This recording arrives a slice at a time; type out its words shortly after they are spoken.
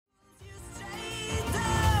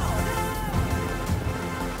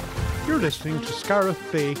You're listening to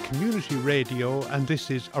Scariff Bay Community Radio, and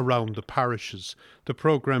this is Around the Parishes, the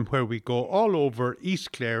programme where we go all over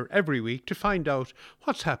East Clare every week to find out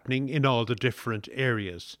what's happening in all the different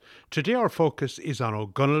areas. Today our focus is on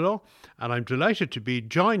Ogonnelloe, and I'm delighted to be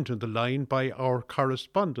joined on the line by our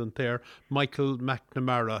correspondent there, Michael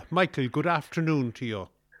McNamara. Michael, good afternoon to you.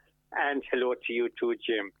 And hello to you too,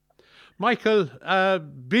 Jim. Michael,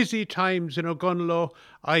 busy times in Ogonnelloe.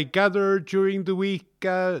 I gather during the week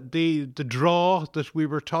the draw that we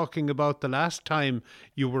were talking about the last time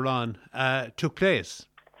you were on took place.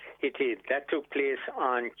 It did. That took place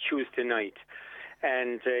on Tuesday night,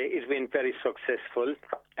 and it went very successful.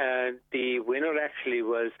 The winner actually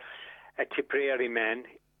was a Tipperary man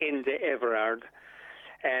in the Everard.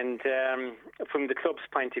 And from the club's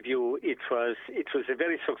point of view, it was a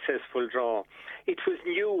very successful draw. It was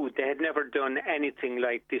new; they had never done anything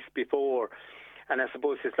like this before. And I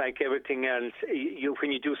suppose it's like everything else.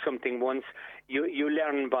 When you do something once, you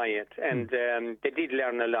learn by it, and they did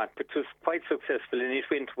learn a lot. But it was quite successful, and it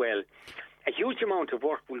went well. A huge amount of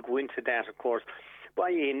work will go into that, of course,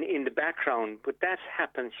 in the background. But that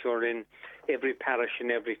happens, sure, in every parish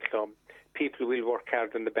and every club. People will work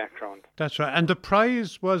hard in the background. That's right. And the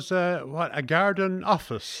prize was, a garden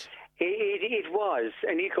office? It was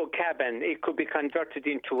an eco cabin. It could be converted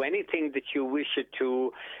into anything that you wish it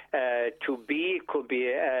to be. It could be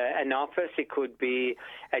an office. It could be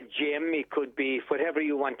a gym. It could be whatever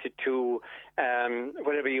you wanted to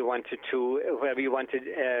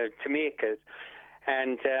make it.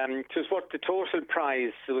 And it was what the total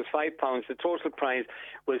prize. It was £5. The total prize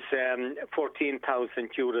was 14,000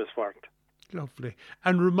 euros worth. Lovely.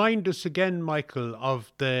 And remind us again, Michael,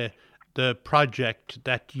 of the project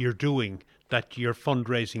that you're doing, that you're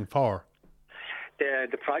fundraising for.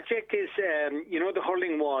 The project is, the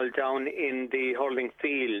hurling wall down in the hurling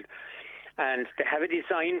field. And they have a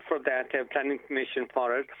design for that, a planning permission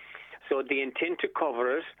for it. So they intend to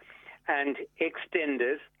cover it and extend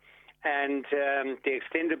it. And they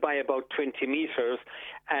extend it by about 20 metres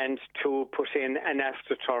and to put in an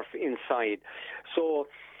AstroTurf inside. So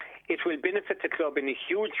it will benefit the club in a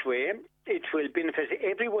huge way. It will benefit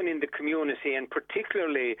everyone in the community, and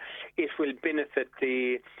particularly it will benefit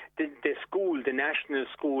the school, the national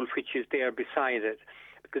school, which is there beside it,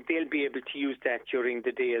 because they'll be able to use that during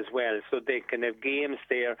the day as well, so they can have games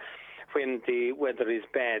there when the weather is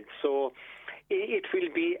bad. So it will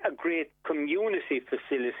be a great community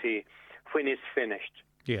facility when it's finished.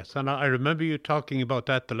 Yes, and I remember you talking about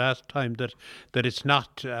that the last time, that it's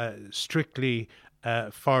not strictly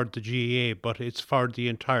for the GAA, but it's for the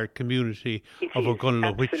entire community of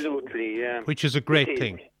Ogonnelloe, which is a great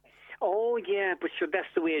thing. Oh, yeah, but sure, that's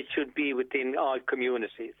the way it should be within all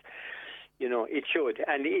communities. It should,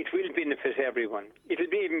 and it will benefit everyone. It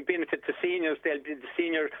will even benefit the seniors.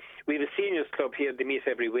 We have a seniors club here. They meet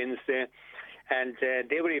every Wednesday, and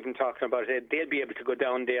they were even talking about it. They'll be able to go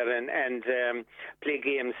down there and play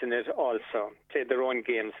games in it also, play their own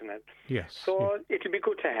games in it. Yes. So it'll be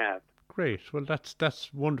good to have. Great. Well,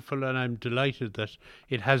 that's wonderful, and I'm delighted that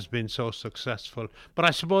it has been so successful. But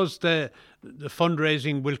I suppose the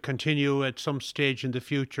fundraising will continue at some stage in the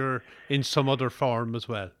future in some other form as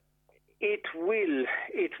well. It will.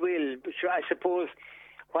 But sure, I suppose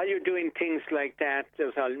while you're doing things like that,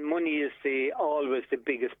 money is always the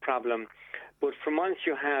biggest problem. But for once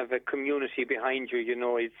you have a community behind you,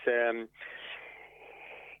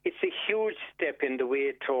 it's a huge step in the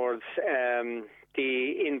way towards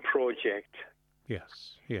the in project.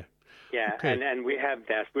 Yes, yeah. Yeah, okay. and we have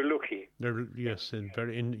that. We're lucky. Yes,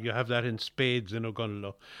 you have that in spades in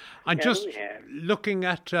Ogonnelloe. And just looking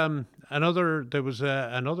at another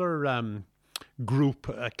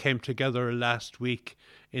group came together last week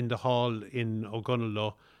in the hall in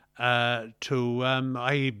Ogonnelloe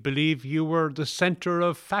I believe you were the centre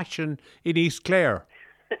of fashion in East Clare.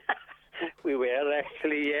 We were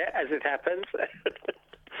actually, as it happens.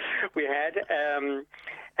 We had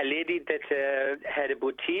a lady that had a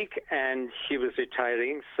boutique, and she was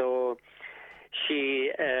retiring, so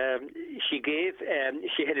she had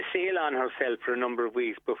a sale on herself for a number of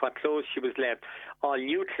weeks, but what clothes she was left, all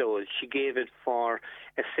new clothes, she gave it for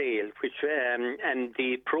a sale, which and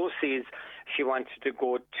the proceeds she wanted to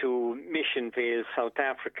go to Mission Vale, South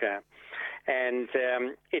Africa. And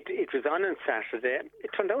it was on Saturday.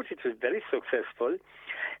 It turned out it was very successful.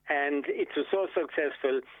 And it was so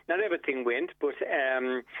successful, not everything went, but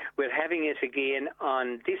we're having it again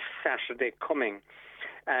on this Saturday coming.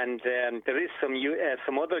 And there is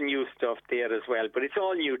some other new stuff there as well, but it's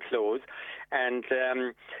all new clothes. And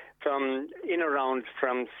from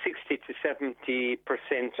 60 to 70%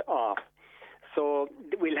 off. So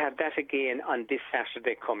we'll have that again on this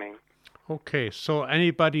Saturday coming. Okay, so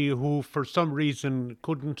anybody who for some reason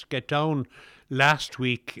couldn't get down last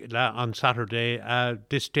week on Saturday,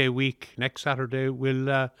 this day week, next Saturday,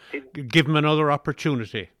 will give them another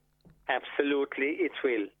opportunity. Absolutely, it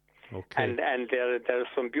will. Okay. And there are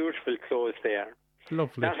some beautiful clothes there.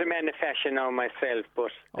 Lovely. Not a man of fashion now myself,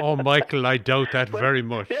 but... Oh, Michael, I doubt that very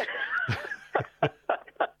much.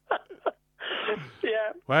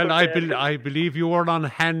 Yeah. Well, but, I believe you were on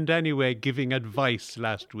hand anyway, giving advice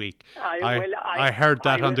last week. I heard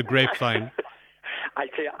that on the grapevine. I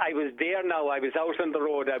tell you, I was there now. I was out on the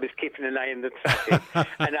road. I was keeping an eye on the traffic,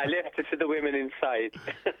 and I left it to the women inside.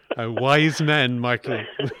 A wise man, Michael.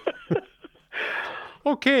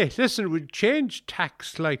 Okay, listen, we'll change tack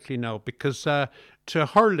slightly now because to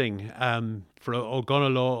hurling for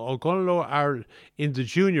Ogonnelloe are in the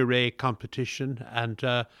Junior A competition and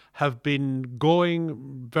have been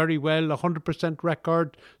going very well, 100%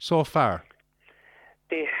 record so far.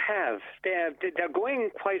 They have. They're going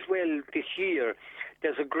quite well this year.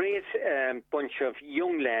 There's a great bunch of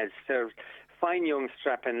young lads. They're fine young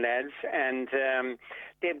strapping lads, and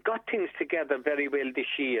they've got things together very well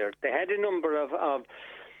this year. They had a number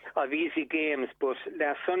of easy games, but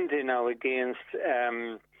last Sunday now against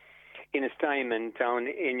Innisdiamond down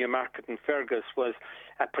in Newmarket and Fergus was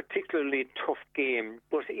a particularly tough game.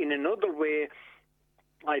 But in another way,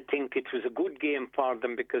 I think it was a good game for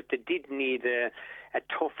them because they did need a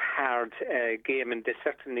tough, hard game, and they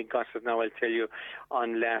certainly got it now, I'll tell you,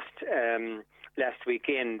 on last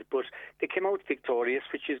weekend. But they came out victorious,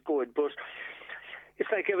 which is good. But it's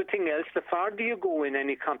like everything else. The farther you go in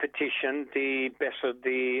any competition, the better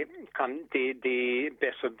the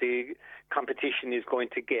better the competition is going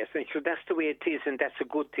to get. And so that's the way it is, and that's a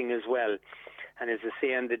good thing as well. And as I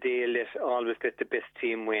say on the day, always let the best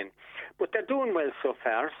team win. But they're doing well so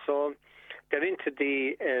far. So they're into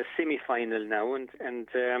the semi-final now, and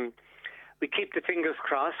we keep the fingers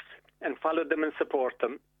crossed and follow them and support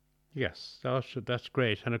them. Yes, that's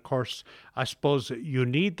great. And of course, I suppose you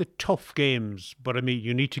need the tough games, but I mean,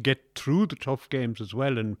 you need to get through the tough games as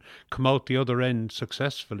well and come out the other end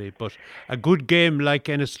successfully. But a good game like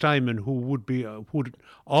Innisdiamond, who would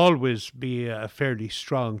always be a fairly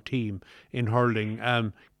strong team in hurling,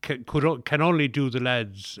 can only do the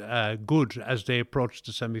lads good as they approach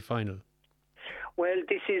the semi-final. Well,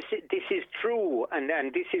 this is true, and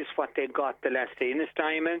this is what they got the last day.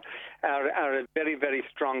 Innisdiamond are a very, very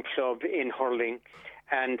strong club in hurling,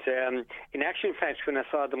 and in actual fact, when I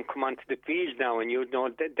saw them come onto the field now, and you know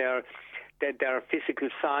that their physical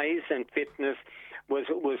size and fitness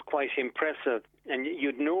was quite impressive, and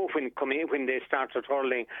you'd know when they started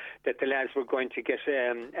hurling that the lads were going to get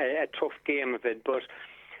a tough game of it, but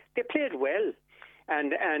they played well.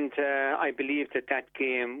 And I believe that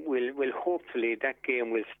game will hopefully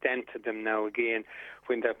stand to them now again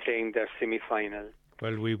when they're playing their semi-final.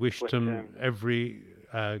 Well, we wish them every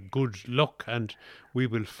good luck, and we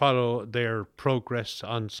will follow their progress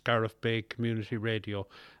on Scariff Bay Community Radio,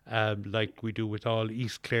 like we do with all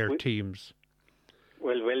East Clare teams.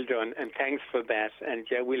 Well done, and thanks for that. And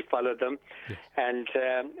yeah, we'll follow them, yes. And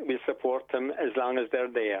we'll support them as long as they're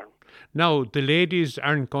there. Now, the ladies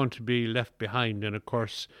aren't going to be left behind, and of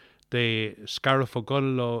course, the Scariff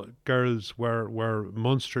Ogonnelloe girls were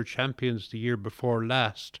Munster champions the year before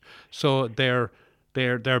last, so they're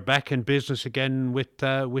back in business again with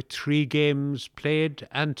 3 games played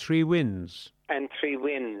and 3 wins. And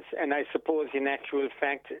I suppose in actual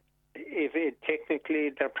fact,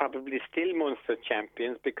 technically they're probably still Munster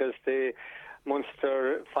champions because the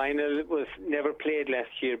Munster final was never played last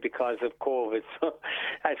year because of COVID. So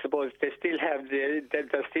I suppose they still have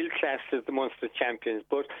they're still classed as the Munster champions.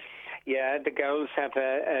 But yeah, the girls have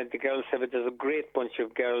there's a great bunch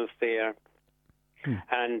of girls there,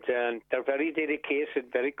 and they're very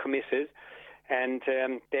dedicated, very committed, and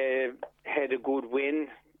they had a good win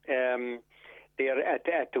there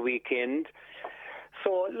at the weekend.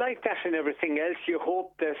 So like that and everything else, you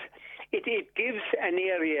hope that it gives an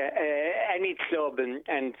area, any club,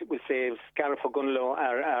 and we say Scariff Ogonnelloe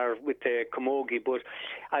are with the Camogie, but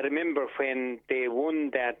I remember when they won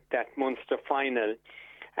that Munster final,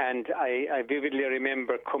 and I vividly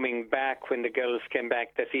remember coming back when the girls came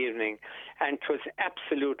back that evening, and it was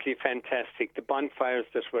absolutely fantastic. The bonfires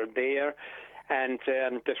that were there, and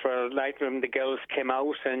that were light when the girls came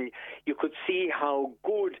out, and you could see how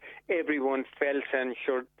good everyone felt, and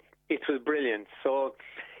sure, it was brilliant. So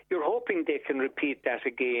you're hoping they can repeat that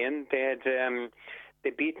again.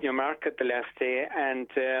 They beat Newmarket the last day, and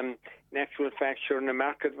in actual fact, sure,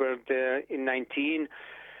 Newmarket were in 19.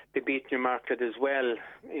 They beat Newmarket as well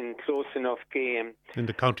in close enough game. In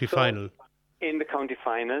the county final. In the county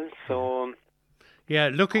final, so... Yeah,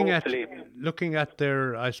 Hopefully. looking at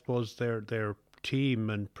their, I suppose their team,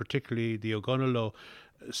 and particularly the Ogonnello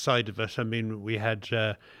side of it. I mean,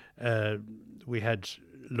 uh, we had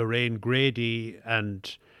Lorraine Grady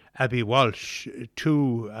and Abby Walsh,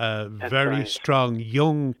 two That's very right. strong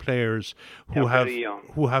young players They're very young.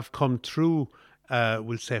 who have come through.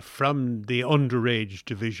 We'll say from the underage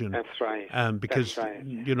division. That's right. Because That's right.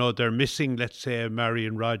 you know they're missing, let's say,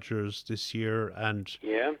 Marion Rogers this year, and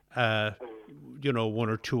Yeah. you know, one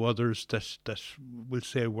or two others that we'll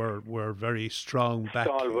say were very strong back.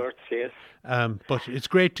 Stalwarts, yes. But it's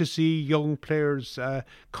great to see young players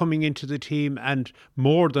coming into the team and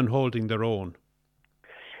more than holding their own.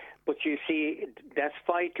 But you see, that's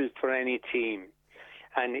vital for any team.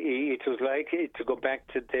 And it was like, to go back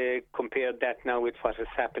to compare that now with what has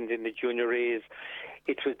happened in the junior A's,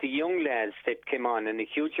 it was the young lads that came on, and a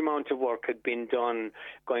huge amount of work had been done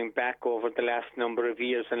going back over the last number of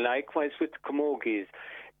years. And likewise with the Camogies,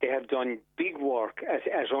 they have done big work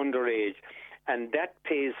as underage. And that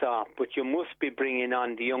pays off, but you must be bringing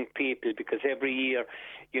on the young people, because every year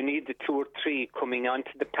you need the 2 or 3 coming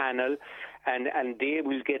onto the panel, and they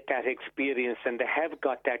will get that experience, and they have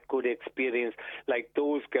got that good experience like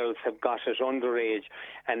those girls have got at underage,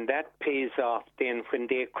 and that pays off then when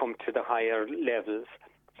they come to the higher levels.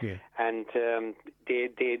 Yeah. And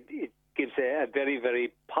it gives a very,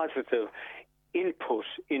 very positive input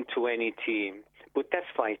into any team. But that's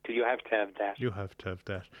vital. You have to have that. You have to have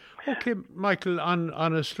that. Okay, Michael,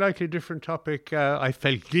 on a slightly different topic, I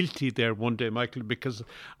felt guilty there one day, Michael, because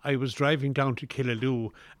I was driving down to Killaloo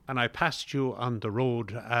and I passed you on the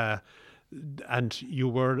road, and you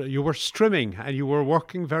were strimming and you were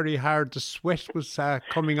working very hard. The sweat was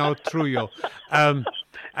coming out through you. And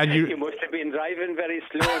you must have been driving very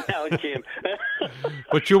slow now, Jim.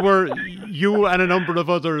 But you and a number of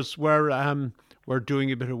others were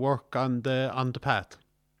doing a bit of work on the path.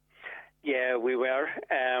 Yeah, we were.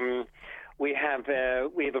 We have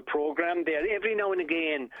a program there. Every now and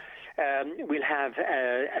again, we'll have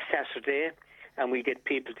a Saturday, and we get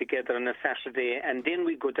people together on a Saturday, and then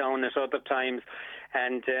we go down at other times.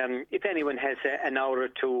 And if anyone has an hour or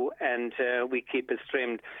two, and we keep it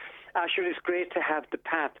trimmed. Sure, it's great to have the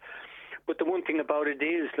path. But the one thing about it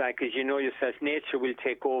is, like, as you know yourself, nature will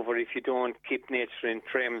take over if you don't keep nature in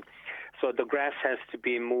trim. So the grass has to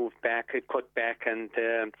be moved back, cut back, and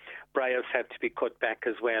briars have to be cut back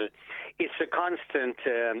as well. It's a constant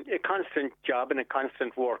job and a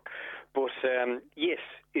constant work. But yes,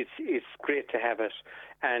 it's great to have it,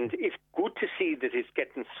 and it's good to see that it's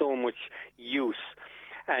getting so much use.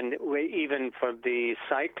 And even for the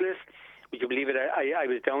cyclists, would you believe it? I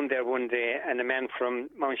was down there one day, and a man from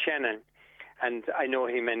Mount Shannon, and I know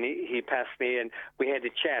him, and he passed me, and we had a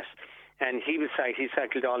chat. And he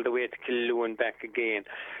cycled all the way to Killaloo and back again.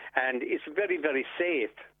 And it's very, very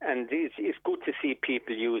safe. And it's good to see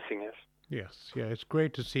people using it. Yes, yeah, it's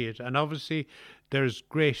great to see it. And obviously there's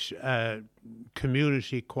great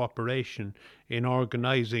community cooperation in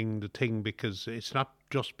organising the thing, because it's not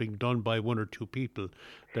just being done by one or two people.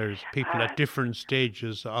 There's people at different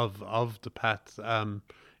stages of the path.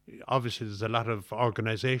 Obviously there's a lot of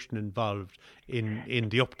organisation involved in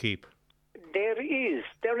the upkeep. There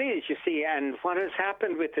is, you see, and what has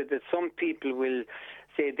happened with it, that some people will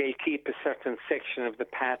say they'll keep a certain section of the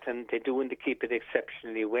path, and they do, and they keep it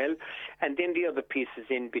exceptionally well. And then the other pieces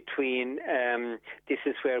in between, this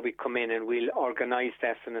is where we come in and we'll organise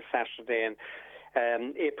that on a Saturday.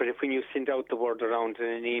 And April, if when you send out the word around in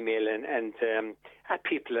an email, and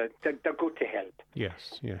people, they're good to help.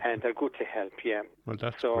 Yes, yeah. And they're good to help, yeah. Well,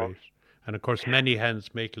 that's great. And of course, many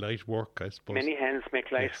hands make light work, I suppose. Many hands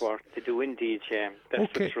make light work. They do indeed, yeah.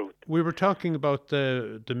 That's the truth. We were talking about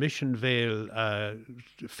the Mission Vale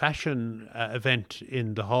fashion event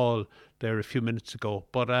in the hall there a few minutes ago.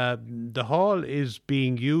 But the hall is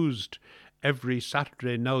being used every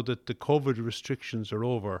Saturday now that the COVID restrictions are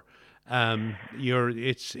over.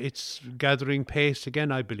 It's gathering pace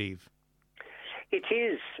again, I believe. It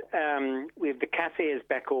is. The cafe is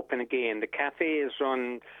back open again. The cafe is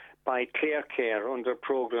run by Clare Care under a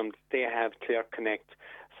program they have, Clare Connect.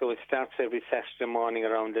 So it starts every Saturday morning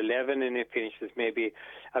around 11 and it finishes maybe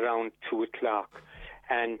around 2 o'clock.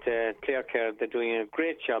 And Clare Care, they're doing a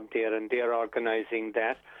great job there, and they're organising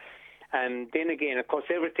that. And then again, of course,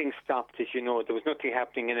 everything stopped, as you know. There was nothing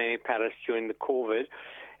happening in any parish during the COVID.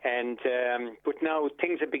 And but now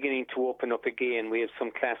things are beginning to open up again. We have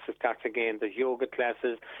some classes start again. There's yoga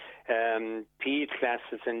classes, PE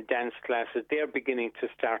classes and dance classes. They're beginning to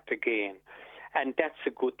start again. And that's a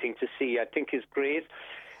good thing to see. I think it's great.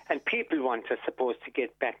 And people want, I suppose, to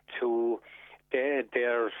get back to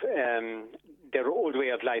their their old way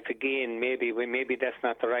of life again. Maybe that's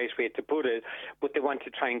not the right way to put it, but they want to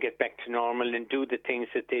try and get back to normal and do the things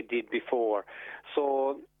that they did before.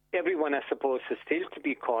 So everyone, I suppose, is still to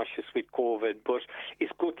be cautious with COVID, but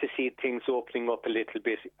it's good to see things opening up a little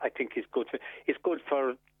bit. I think it's good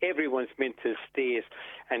for everyone's mental state,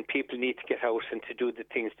 and people need to get out and to do the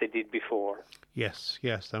things they did before. Yes,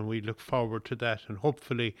 and we look forward to that, and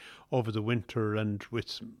hopefully over the winter, and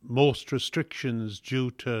with most restrictions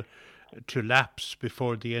due to lapse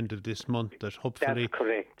before the end of this month, that hopefully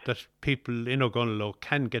that people in Ogonnelloe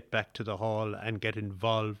can get back to the hall and get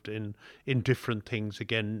involved in different things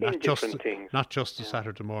again, not just the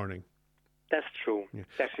Saturday morning. That's true. Yeah.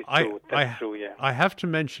 That's true. Yeah. I have to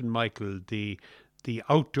mention, Michael, the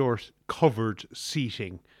outdoor covered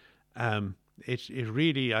seating. It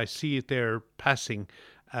really, I see it there passing.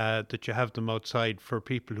 That you have them outside for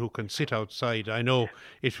people who can sit outside. I know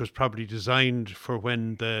it was probably designed for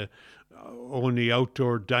when the only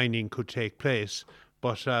outdoor dining could take place,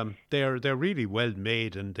 but they're really well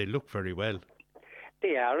made and they look very well.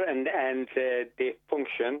 They are, and they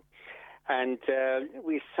function, and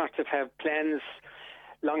we sort of have plans,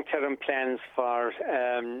 long-term plans for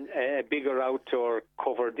a bigger outdoor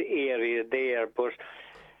covered area there, but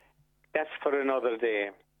that's for another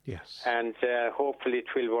day. Yes. And hopefully it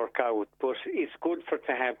will work out. But it's good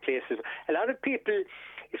to have places. A lot of people,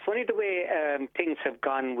 it's funny the way things have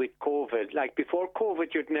gone with COVID. Like before COVID,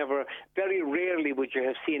 very rarely would you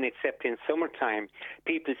have seen, except in summertime,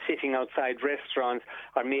 people sitting outside restaurants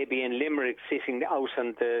or maybe in Limerick sitting out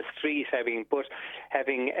on the street having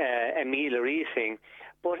a meal or eating.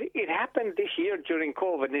 But it happened this year during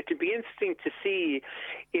COVID, and it'll be interesting to see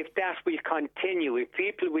if that will continue, if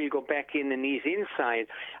people will go back in and eat inside,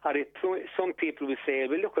 or if some people will say,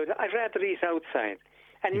 well, look, I'd rather eat outside.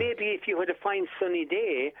 And maybe if you had a fine sunny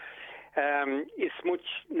day, it's much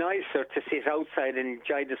nicer to sit outside and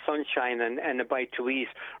enjoy the sunshine and a bite to eat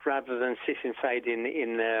rather than sit inside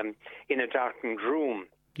in a darkened room.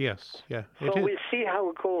 Yes, yeah. So we'll see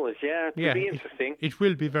how it goes, yeah. It'll be interesting. It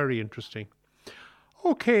will be very interesting.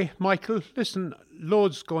 Okay, Michael, listen,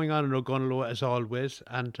 loads going on in Ogonnelloe as always,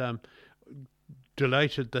 and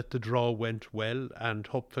delighted that the draw went well, and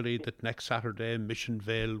hopefully that next Saturday Mission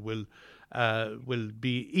Vale will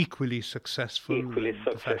be equally successful.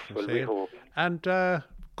 We hope. And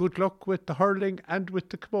good luck with the hurling and with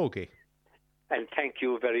the camogie. And thank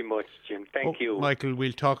you very much, Jim. Thank you. Michael,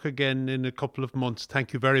 we'll talk again in a couple of months.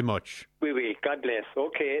 Thank you very much. We will. God bless.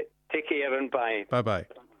 Okay, take care and bye. Bye-bye.